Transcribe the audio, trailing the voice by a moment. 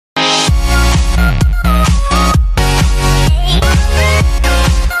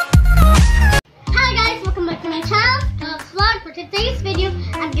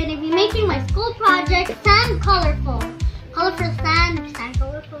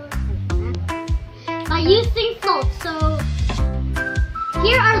by using salt. So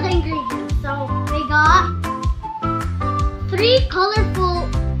here are the ingredients. So we got 3 colorful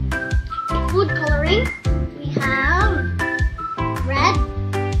food coloring. We have red,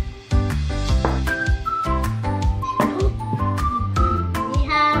 we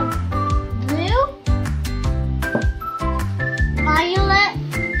have blue, violet.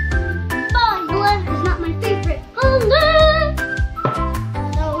 Violet is not my favorite color.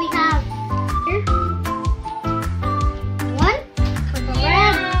 So we have here 1 for the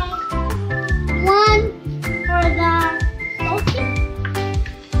red, 1 for the salty,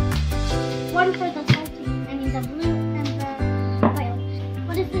 1 for the salty. I mean the blue and the violet.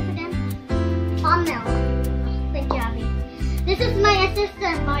 What is this again? Palm milk. Thank you, Abby. This is my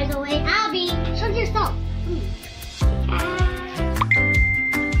assistant, by the way. Abby, show yourself.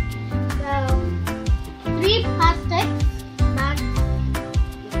 So 3 plastics. That's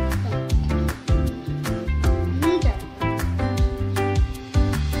neither.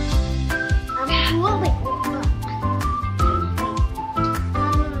 Wait.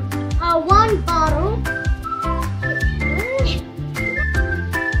 1 bottle.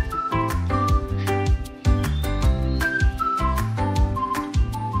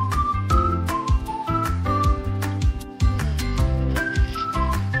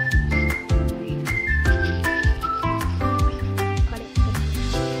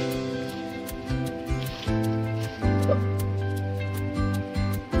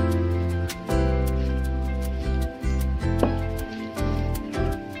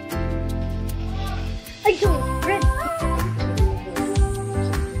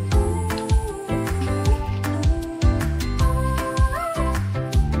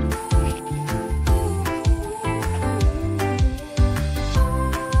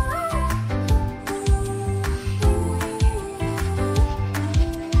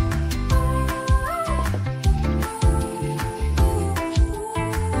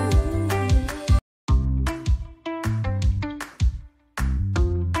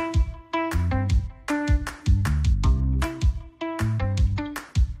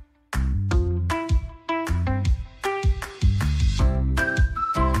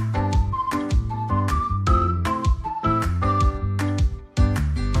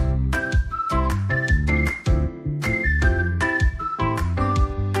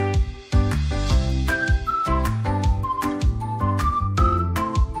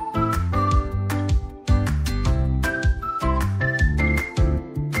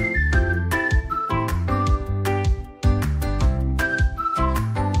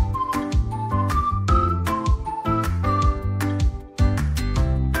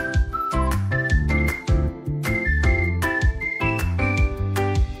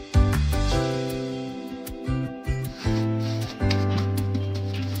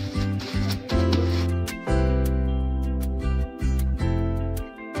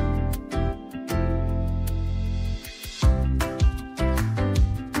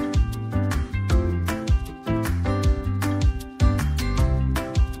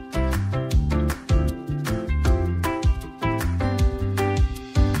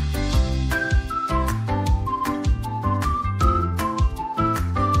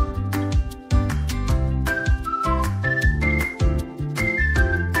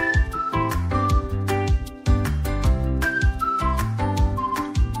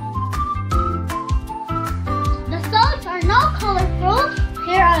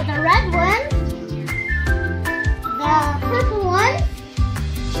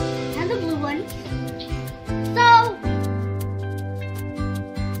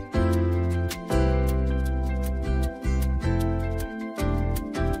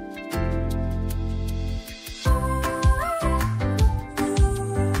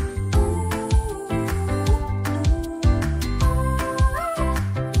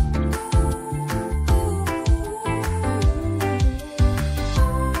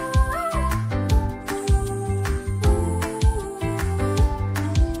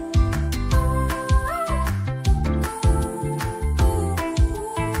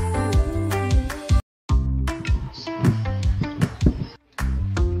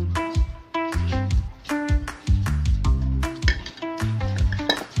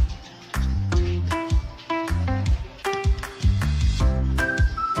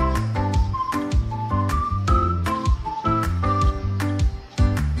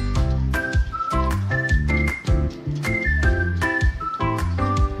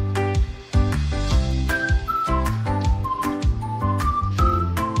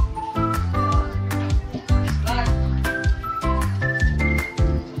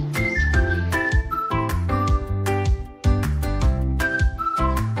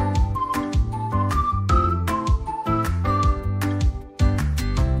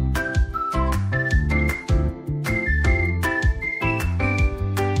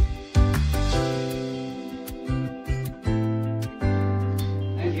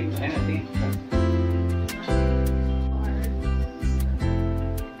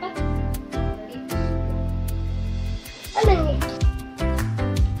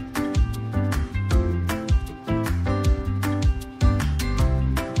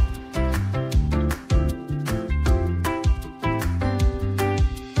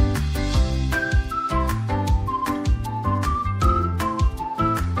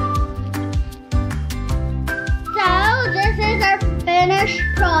 Finished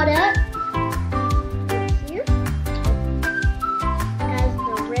product. Here as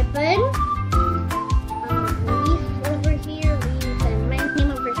the ribbon, leaf over here, leaf and my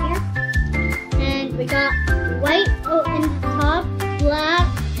name over here, and we got white in the top, black,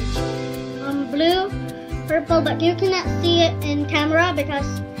 blue, purple, but you cannot see it in camera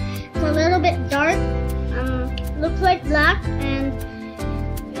because it's a little bit dark. Looks like black and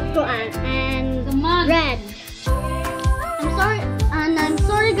red. I'm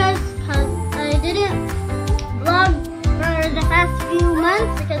sorry guys, because I didn't vlog for the past few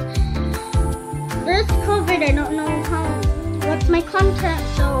months because this COVID, I don't know what's my content,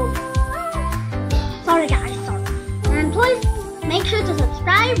 so sorry guys, sorry. And please make sure to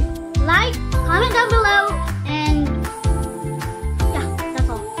subscribe, like, comment down below, and yeah, that's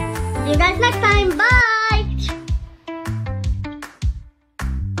all. See you guys next time.